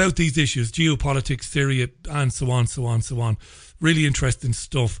about these issues, geopolitics, Syria, and so on. Really interesting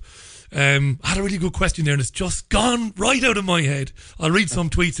stuff. I had a really good question there and it's just gone right out of my head. I'll read some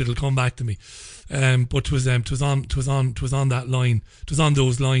tweets, it'll come back to me. But it was on that line. It was on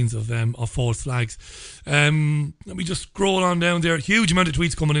those lines of false flags. Let me just scroll on down there. Huge amount of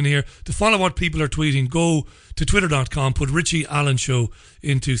tweets coming in here. To follow what people are tweeting, go to twitter.com, put Richie Allen Show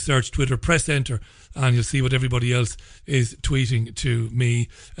into search Twitter, press enter, and you'll see what everybody else is tweeting to me.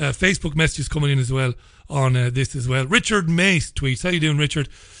 Facebook messages coming in as well on this as well. Richard Mace tweets, how you doing, Richard?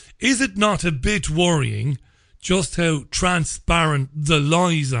 Is it not a bit worrying just how transparent the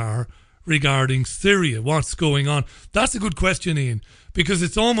lies are regarding Syria? What's going on? That's a good question, Ian, because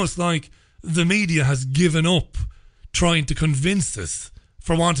it's almost like the media has given up trying to convince us,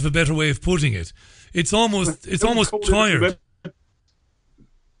 for want of a better way of putting it. It's almost tired.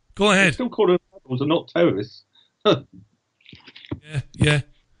 Go ahead. They still call them rebels and not terrorists. Yeah.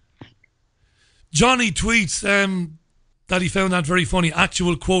 Johnny tweets that he found that very funny.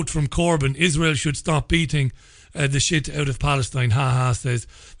 Actual quote from Corbyn: Israel should stop beating the shit out of Palestine. Says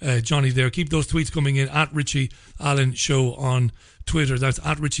Johnny there. Keep those tweets coming in at Richie Allen Show on Twitter. That's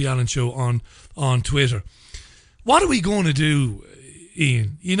at Richie Allen Show on Twitter. What are we going to do,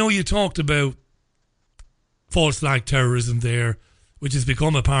 Ian? You know, you talked about false flag terrorism there, which has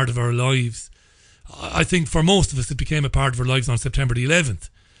become a part of our lives. I think for most of us it became a part of our lives on September the 11th.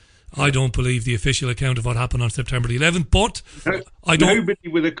 I don't believe the official account of what happened on September the 11th, but I don't. Nobody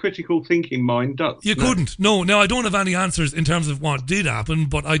with a critical thinking mind does. You couldn't. No, I don't have any answers in terms of what did happen,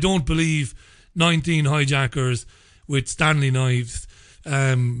 but I don't believe 19 hijackers with Stanley knives.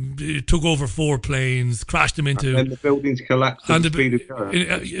 It took over 4 planes, crashed them into, and the buildings collapsed at the speed of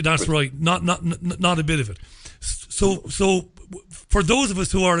current. That's right, not a bit of it. So for those of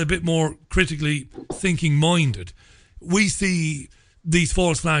us who are a bit more critically thinking minded, we see these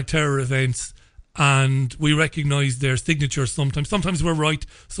false flag terror events and we recognise their signatures sometimes. Sometimes we're right,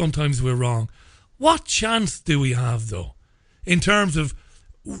 sometimes we're wrong. What chance do we have, though, in terms of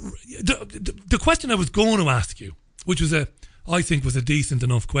the question I was going to ask you, which was I think was a decent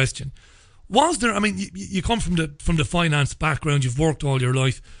enough question. Was there, I mean, you come from the finance background, you've worked all your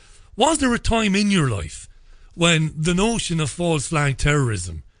life. Was there a time in your life when the notion of false flag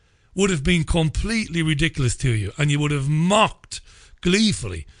terrorism would have been completely ridiculous to you and you would have mocked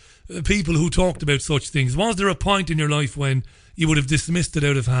gleefully people who talked about such things? Was there a point in your life when you would have dismissed it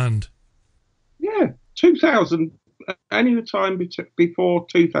out of hand? Yeah, 2000, any time before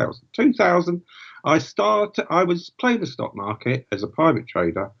 2000. 2000, I was playing the stock market as a private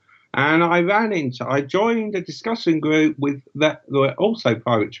trader, and I joined a discussion group with that were also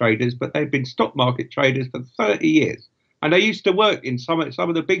private traders, but they'd been stock market traders for 30 years. And they used to work in some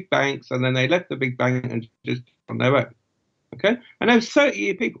of the big banks, and then they left the big bank and just on their own. Okay, and they were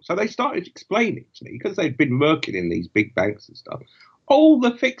 30-year people, so they started explaining to me, because they'd been working in these big banks and stuff, all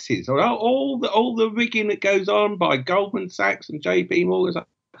the fixes, or all the rigging that goes on by Goldman Sachs and JP Morgan.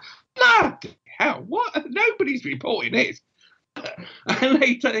 Bloody hell! What? Nobody's reporting this. And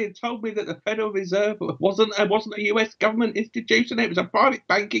they told me that the Federal Reserve wasn't a US government institution; it was a private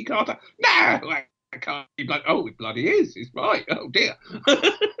banking charter. No, I can't be like, oh, it bloody is. It's right. Oh dear.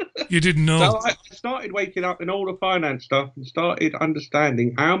 You didn't know. So I started waking up in all the finance stuff and started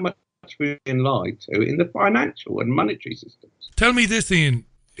understanding how much we've been lied to in the financial and monetary systems. Tell me this, Ian.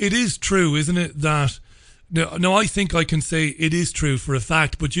 It is true, isn't it, that... No, I think I can say it is true for a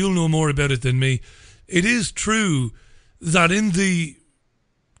fact, but you'll know more about it than me. It is true that in the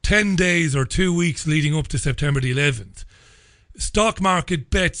 10 days or 2 weeks leading up to September the 11th, stock market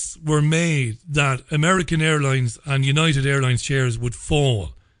bets were made that American Airlines and United Airlines shares would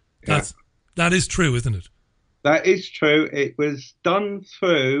fall. That is true, isn't it? That is true. It was done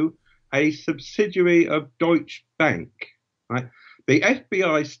through a subsidiary of Deutsche Bank, right? The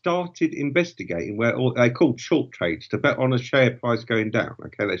FBI started investigating where they called short trades to bet on a share price going down.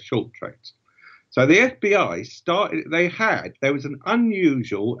 Okay, they're short trades. So the FBI started, there was an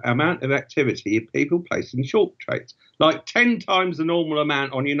unusual amount of activity of people placing short trades, like 10 times the normal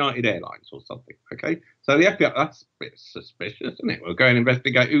amount on United Airlines or something, okay? So the FBI, that's a bit suspicious, isn't it? We'll go and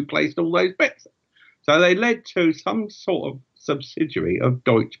investigate who placed all those bets. So they led to some sort of subsidiary of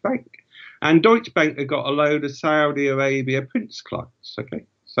Deutsche Bank. And Deutsche Bank had got a load of Saudi Arabia prince clients, okay?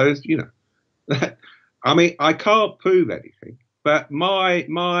 So, you know, I mean, I can't prove anything, but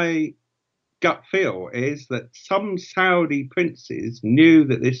my gut feel is that some Saudi princes knew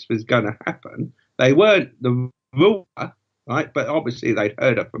that this was going to happen. They weren't the ruler, right? But obviously they'd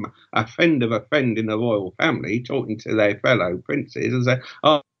heard it from a friend of a friend in the royal family talking to their fellow princes and said,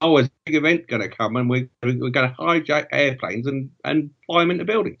 oh, there's a big event going to come and we're going to hijack airplanes and fly them into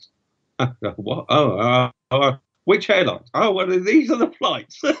buildings. What? Which airlines? Oh, well, these are the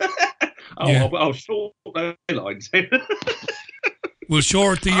flights. Yeah. I'll short the airlines. We'll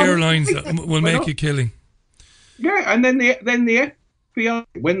short the airlines. We'll make a killing. Yeah, and then the FBI,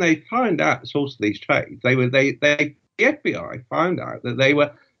 when they found out the source of these trades, the FBI found out that they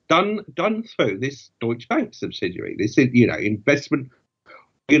were done through this Deutsche Bank subsidiary. This is, you know, investment.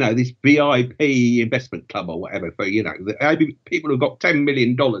 You know, this VIP investment club or whatever for, you know, people who've got $10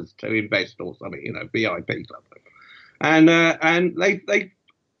 million to invest or something, you know, VIP club. And they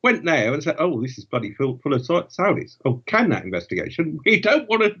went there and said, oh, this is bloody full of Saudis. Oh, can that investigation? We don't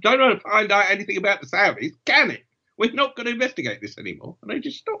want to find out anything about the Saudis. Can it? We're not going to investigate this anymore. And they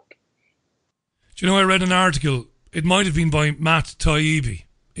just stopped. Do you know, I read an article, it might have been by Matt Taibbi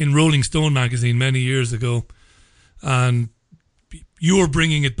in Rolling Stone magazine many years ago. And you're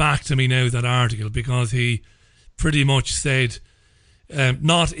bringing it back to me now, that article, because he pretty much said,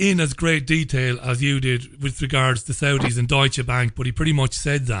 not in as great detail as you did with regards to Saudis and Deutsche Bank, but he pretty much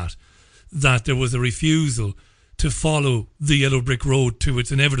said that there was a refusal to follow the yellow brick road to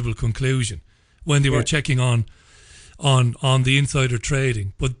its inevitable conclusion when they were checking on the insider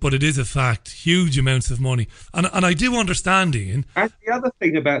trading. But it is a fact, huge amounts of money. And I do understand, Ian. And the other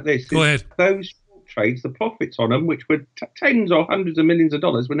thing about this is those trades, the profits on them, which were tens or hundreds of millions of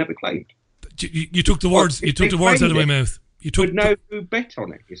dollars, were never claimed. You took the words. You took the words out of my mouth. You took no who bet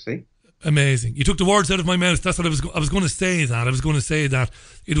on it. You see, amazing. You took the words out of my mouth. That's what I was going to say. That I was going to say that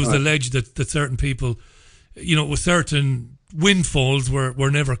it was alleged that certain people, you know, with certain windfalls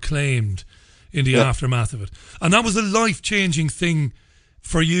were never claimed. in the aftermath of it. And that was a life-changing thing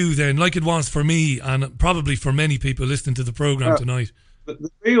for you then, like it was for me and probably for many people listening to the programme tonight. But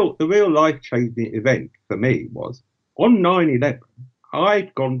the real life-changing event for me was on 9/11.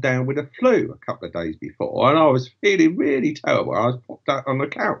 I'd gone down with a flu a couple of days before, and I was feeling really terrible. I was popped out on the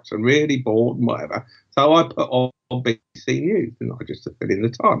couch and really bored and whatever. So I put on BBC News, and I just to fill in the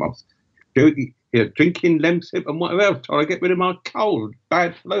time. I was drinking Lemsip and whatever else, trying to get rid of my cold,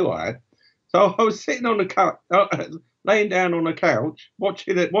 bad flu I had. So I was sitting on the couch, laying down on the couch,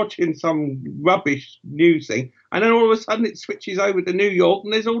 watching some rubbish news thing, and then all of a sudden it switches over to New York,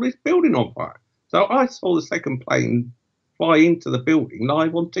 and there's all this building on fire. So I saw the second plane fly into the building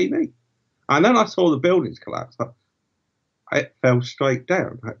live on TV. And then I saw the buildings collapse. It fell straight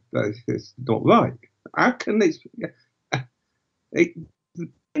down. It's not right. How can this... It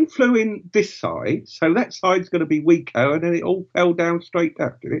flew in this side, so that side's going to be weaker, and then it all fell down straight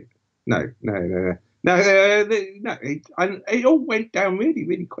down, did it? No. It all went down really,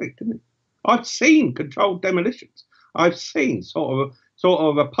 really quick, didn't it? I've seen controlled demolitions. I've seen sort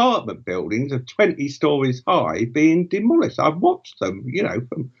of apartment buildings of 20 stories high being demolished. I've watched them,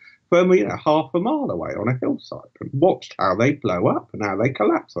 from half a mile away on a hillside, and watched how they blow up and how they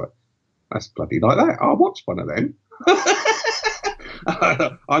collapse. That's bloody like that. I watched one of them.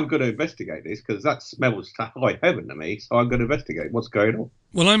 I'm going to investigate this because that smells to high heaven to me. So I'm going to investigate what's going on.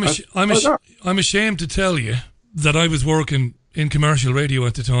 Well, I'm ashamed to tell you that I was working in commercial radio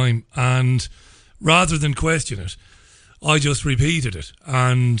at the time, and rather than question it, I just repeated it.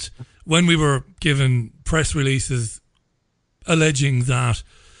 And when we were given press releases alleging that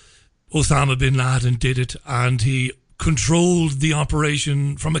Osama bin Laden did it and he controlled the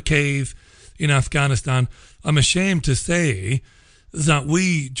operation from a cave in Afghanistan, I'm ashamed to say that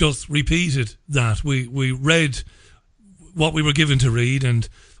we just repeated that. We read what we were given to read and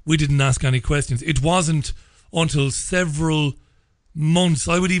we didn't ask any questions. It wasn't until several months,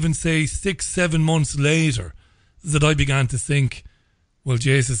 I would even say 6-7 months later, that I began to think, well,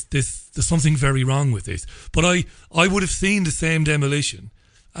 Jesus, there's something very wrong with this. But I would have seen the same demolition,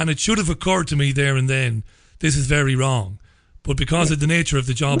 and it should have occurred to me there and then, this is very wrong. But because of the nature of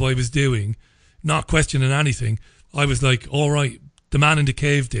the job I was doing, not questioning anything, I was like, all right, the man in the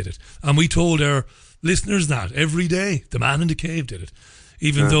cave did it. And we told our listeners that every day, the man in the cave did it.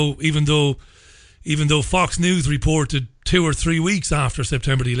 Even though Fox News reported 2 or 3 weeks after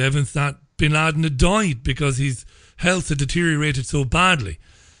September the 11th that bin Laden had died because his health had deteriorated so badly,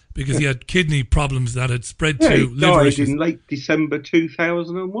 because he had kidney problems that had spread to liver issues. He died in late December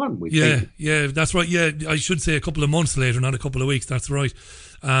 2001. Yeah, that's right. Yeah, I should say a couple of months later, not a couple of weeks. That's right.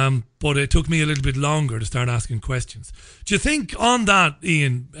 But it took me a little bit longer to start asking questions. Do you think on that,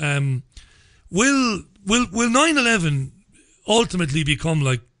 Ian, will 9/11 ultimately become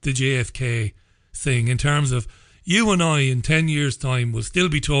like the JFK thing in terms of you and I in 10 years' time will still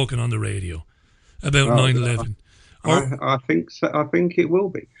be talking on the radio about 9/11? I think so. I think it will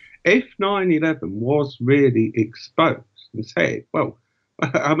be. If 9/11 was really exposed and said, well,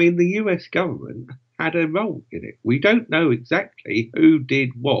 I mean, the US government had a role in it. We don't know exactly who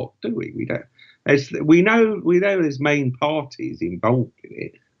did what, do we? We don't. We know there's main parties involved in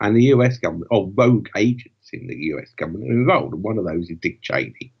it, and the US government, or rogue agents in the US government are involved, and one of those is Dick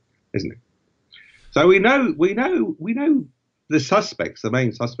Cheney, isn't it? So we know the suspects, the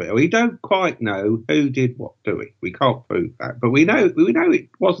main suspect. We don't quite know who did what, do we? We can't prove that, but we know it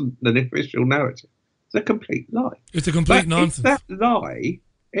wasn't an official narrative. It's a complete lie. It's a complete nonsense. If that lie,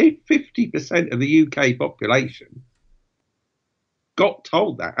 if 50% of the UK population got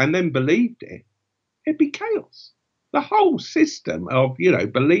told that and then believed it, it'd be chaos. The whole system of,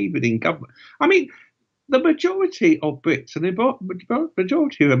 believing in government. I mean, the majority of Brits and the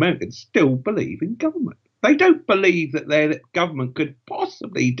majority of Americans still believe in government. They don't believe that their government could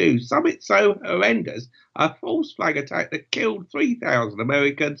possibly do something so horrendous, a false flag attack that killed 3,000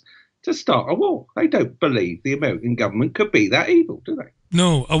 Americans, to start a war. They don't believe the American government could be that evil, do they?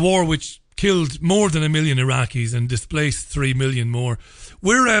 No, a war which killed more than 1 million Iraqis and displaced 3 million more.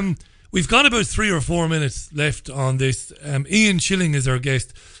 We've got about 3 or 4 minutes left on this. Ian Shilling is our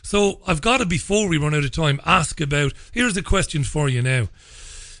guest. So I've got to, before we run out of time, ask about... Here's a question for you now.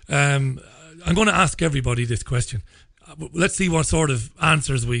 I'm going to ask everybody this question. Let's see what sort of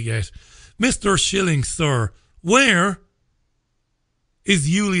answers we get. Mr. Shilling, sir, where is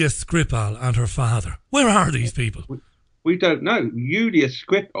Yulia Skripal and her father? Where are these people? We don't know. Yulia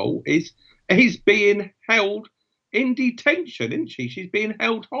Skripal is being held in detention, isn't she? She's being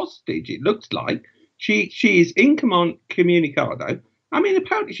held hostage, it looks like. She is incommunicado. I mean,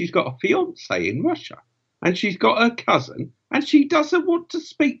 apparently she's got a fiancé in Russia, and she's got her cousin and she doesn't want to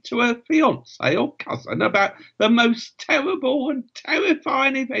speak to her fiancé or cousin about the most terrible and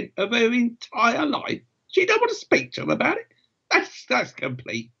terrifying event of her entire life. She don't want to speak to him about it. That's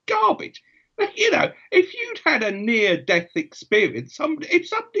complete garbage. You know, if you'd had a near-death experience, if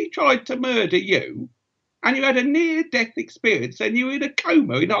somebody tried to murder you and you had a near-death experience and you were in a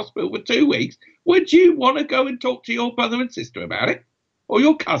coma in hospital for 2 weeks, would you want to go and talk to your brother and sister about it? Or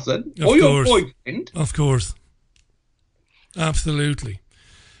your cousin? Or your boyfriend? Of course. Absolutely.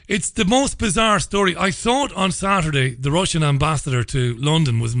 It's the most bizarre story. I thought on Saturday the Russian ambassador to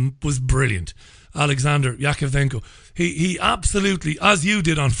London was brilliant. Alexander Yakovenko. He absolutely, as you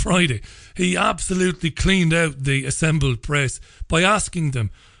did on Friday, he absolutely cleaned out the assembled press by asking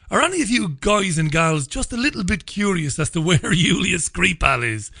them, are any of you guys and gals just a little bit curious as to where Yulia Skripal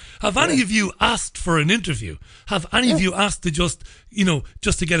is? Have any of you asked for an interview? Have any of you asked to just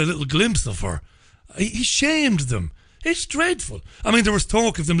to get a little glimpse of her? He shamed them. It's dreadful. I mean, there was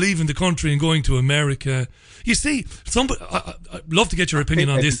talk of them leaving the country and going to America. You see, I'd love to get your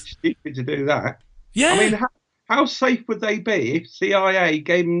opinion on this. It's stupid to do that. Yeah. I mean, how safe would they be if CIA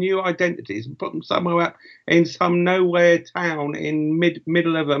gave them new identities and put them somewhere up in some nowhere town in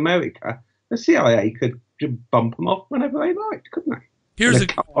middle of America? The CIA could just bump them off whenever they liked, couldn't they? Here's a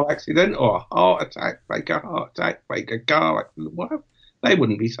car accident or a heart attack, fake a heart attack, fake a car accident, whatever. They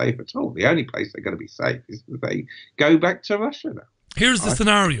wouldn't be safe at all. The only place they're going to be safe is if they go back to Russia now. Here's the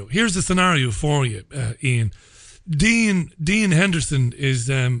scenario. Here's the scenario for you, Ian. Dean Henderson is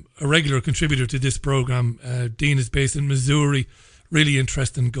a regular contributor to this program. Dean is based in Missouri. Really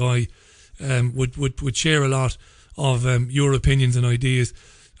interesting guy. Would share a lot of your opinions and ideas.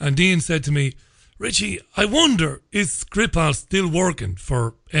 And Dean said to me, Richie, I wonder, is Skripal still working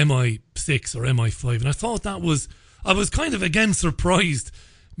for MI6 or MI5? And I thought I was kind of again surprised.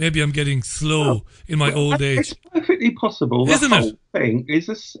 Maybe I'm getting slow in my old age. It's perfectly possible. The whole thing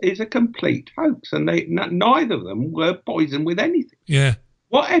is a complete hoax, and neither of them were poisoned with anything. Yeah.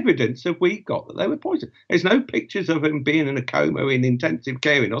 What evidence have we got that they were poisoned? There's no pictures of him being in a coma in intensive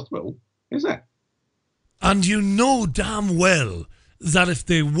care in hospital, is there? And you know damn well that if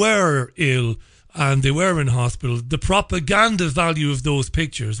they were ill and they were in hospital, the propaganda value of those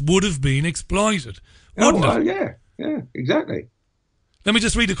pictures would have been exploited, wouldn't it? Yeah, exactly. Let me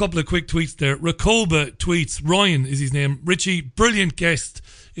just read a couple of quick tweets there. Rakoba tweets, Ryan is his name. Richie, brilliant guest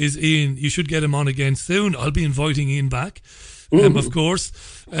is Ian. You should get him on again soon. I'll be inviting Ian back, of course.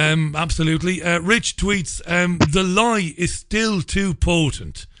 Absolutely. Rich tweets, the lie is still too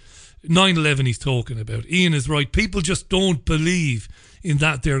potent. 9/11 he's talking about. Ian is right. People just don't believe in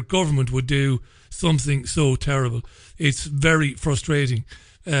that their government would do something so terrible. It's very frustrating,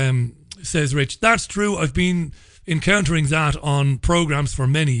 says Rich. That's true. I've been encountering that on programs for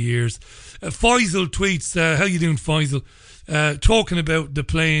many years. Faisal tweets, how you doing, Faisal? Talking about the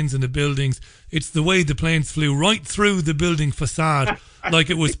planes and the buildings. It's the way the planes flew right through the building facade like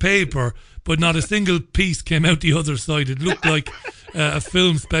it was paper, but not a single piece came out the other side. It looked like a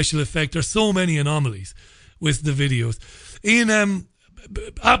film special effect. There's so many anomalies with the videos. Ian,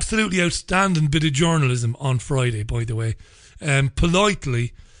 absolutely outstanding bit of journalism on Friday, by the way.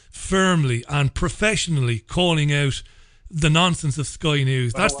 Politely, firmly and professionally calling out the nonsense of Sky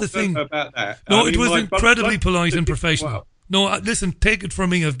News. That's the thing. About that. No, it was incredibly polite and professional. Well. No, listen, take it from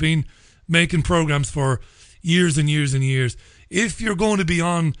me. I've been making programs for years and years and years. If you're going to be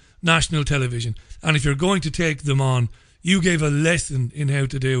on national television and if you're going to take them on, you gave a lesson in how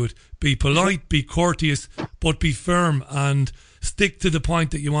to do it. Be polite, be courteous, but be firm and stick to the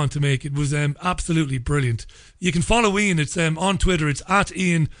point that you want to make. It was absolutely brilliant. You can follow Ian. It's on Twitter. It's at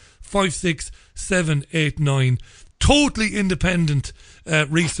Ian56789. Totally independent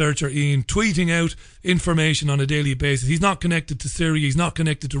researcher, Ian, tweeting out information on a daily basis. He's not connected to Syria. He's not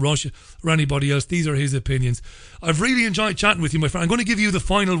connected to Russia or anybody else. These are his opinions. I've really enjoyed chatting with you, my friend. I'm going to give you the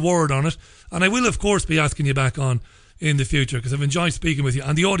final word on it. And I will, of course, be asking you back on in the future because I've enjoyed speaking with you.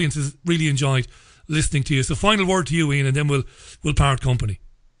 And the audience has really enjoyed listening to you. So final word to you, Ian, and then we'll part company.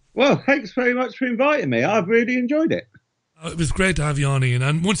 Well, thanks very much for inviting me. I've really enjoyed it. It was great to have you on, Ian.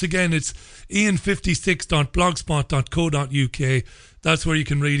 And once again, it's ian56.blogspot.co.uk. That's where you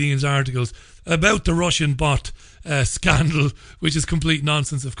can read Ian's articles about the Russian bot scandal, which is complete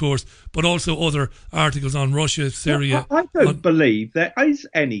nonsense, of course, but also other articles on Russia, Syria. Well, I don't believe there is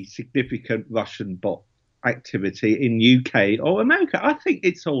any significant Russian bot activity in UK or America. I think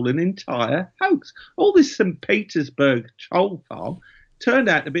it's all an entire hoax. All this St. Petersburg troll farm turned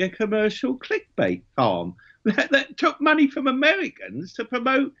out to be a commercial clickbait farm that took money from Americans to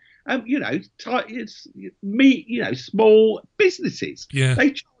promote, small businesses. Yeah.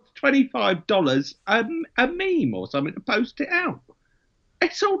 They charged $25 a meme or something to post it out.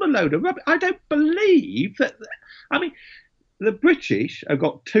 It's all a load of rubbish. I don't believe that. I mean, the British have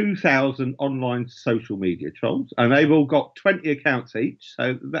got 2,000 online social media trolls, and they've all got 20 accounts each.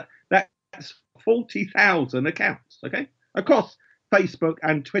 So that's 40,000 accounts, okay, across Facebook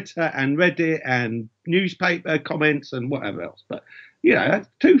and Twitter and Reddit and newspaper comments and whatever else. But, that's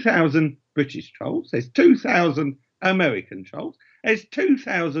 2,000 British trolls. There's 2,000 American trolls. There's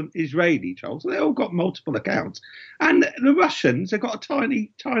 2,000 Israeli trolls. They all got multiple accounts. And the Russians have got a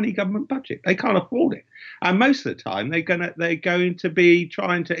tiny, tiny government budget. They can't afford it. And most of the time, they're going to be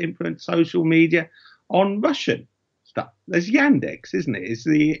trying to influence social media on Russian stuff. There's Yandex, isn't it? Is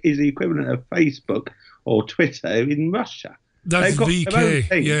the equivalent of Facebook or Twitter in Russia. That's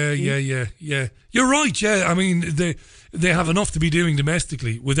VK. Yeah. You're right. Yeah, I mean they have enough to be doing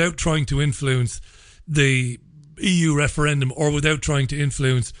domestically without trying to influence the EU referendum or without trying to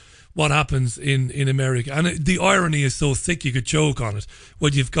influence what happens in America. And the irony is so thick you could choke on it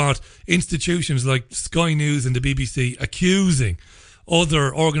when you've got institutions like Sky News and the BBC accusing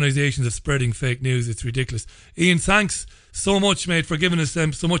other organisations of spreading fake news. It's ridiculous. Ian, thanks so much, mate, for giving us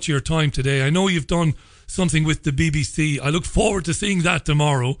so much of your time today. I know you've done something with the BBC. I look forward to seeing that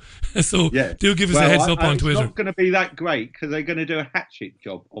tomorrow. So do give us a heads up on Twitter. It's not going to be that great because they're going to do a hatchet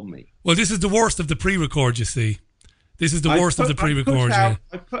job on me. Well, this is the worst of the pre-record, you see. This is the worst of the pre-record. I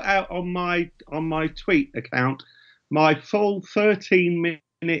put out on my tweet account my full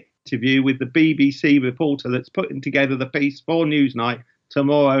 13-minute interview with the BBC reporter that's putting together the piece for Newsnight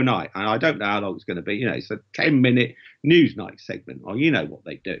tomorrow night. And I don't know how long it's going to be. It's a 10-minute Newsnight segment. Well, you know what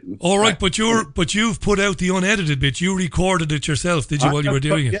they do. All right, but you've put out the unedited bit. You recorded it yourself, did you, while you were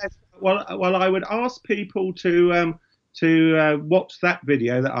doing it? Yes. Well, I would ask people to watch that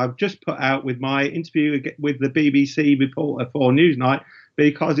video that I've just put out with my interview with the BBC reporter for Newsnight,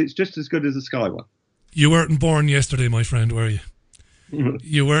 because it's just as good as the Sky one. You weren't born yesterday, my friend, were you?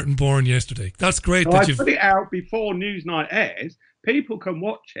 You weren't born yesterday. That's great. I put it out before Newsnight airs. People can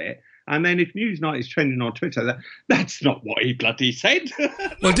watch it, and then if Newsnight is trending on Twitter, that's not what he bloody said.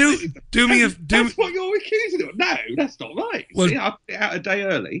 Well, that's what you're accusing of. No, that's not right. Well, see, I put it out a day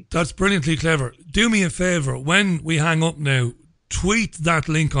early. That's brilliantly clever. Do me a favour, when we hang up now, tweet that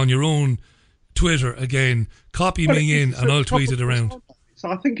link on your own Twitter again. Copy me in, and I'll tweet it around. So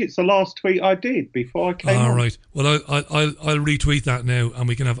I think it's the last tweet I did before I came on. All right. Well, I'll retweet that now, and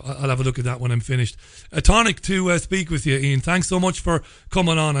I'll have a look at that when I'm finished. A tonic to speak with you, Ian. Thanks so much for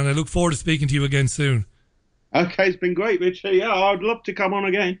coming on, and I look forward to speaking to you again soon. Okay, it's been great, Richie. Yeah, I'd love to come on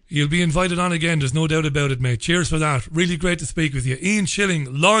again. You'll be invited on again. There's no doubt about it, mate. Cheers for that. Really great to speak with you. Ian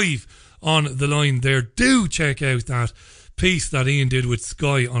Shilling live on the line there. Do check out that piece that Ian did with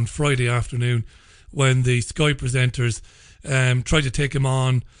Sky on Friday afternoon when the Sky presenters tried to take him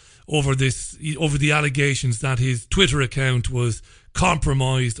on over the allegations that his Twitter account was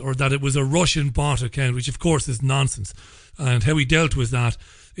compromised or that it was a Russian bot account, which of course is nonsense. And how he dealt with that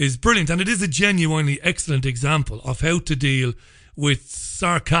is brilliant. And it is a genuinely excellent example of how to deal with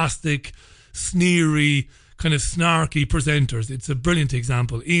sarcastic, sneery, kind of snarky presenters. It's a brilliant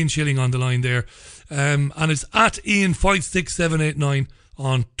example. Ian Shilling on the line there. And it's at Ian56789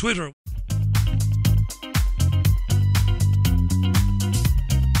 on Twitter.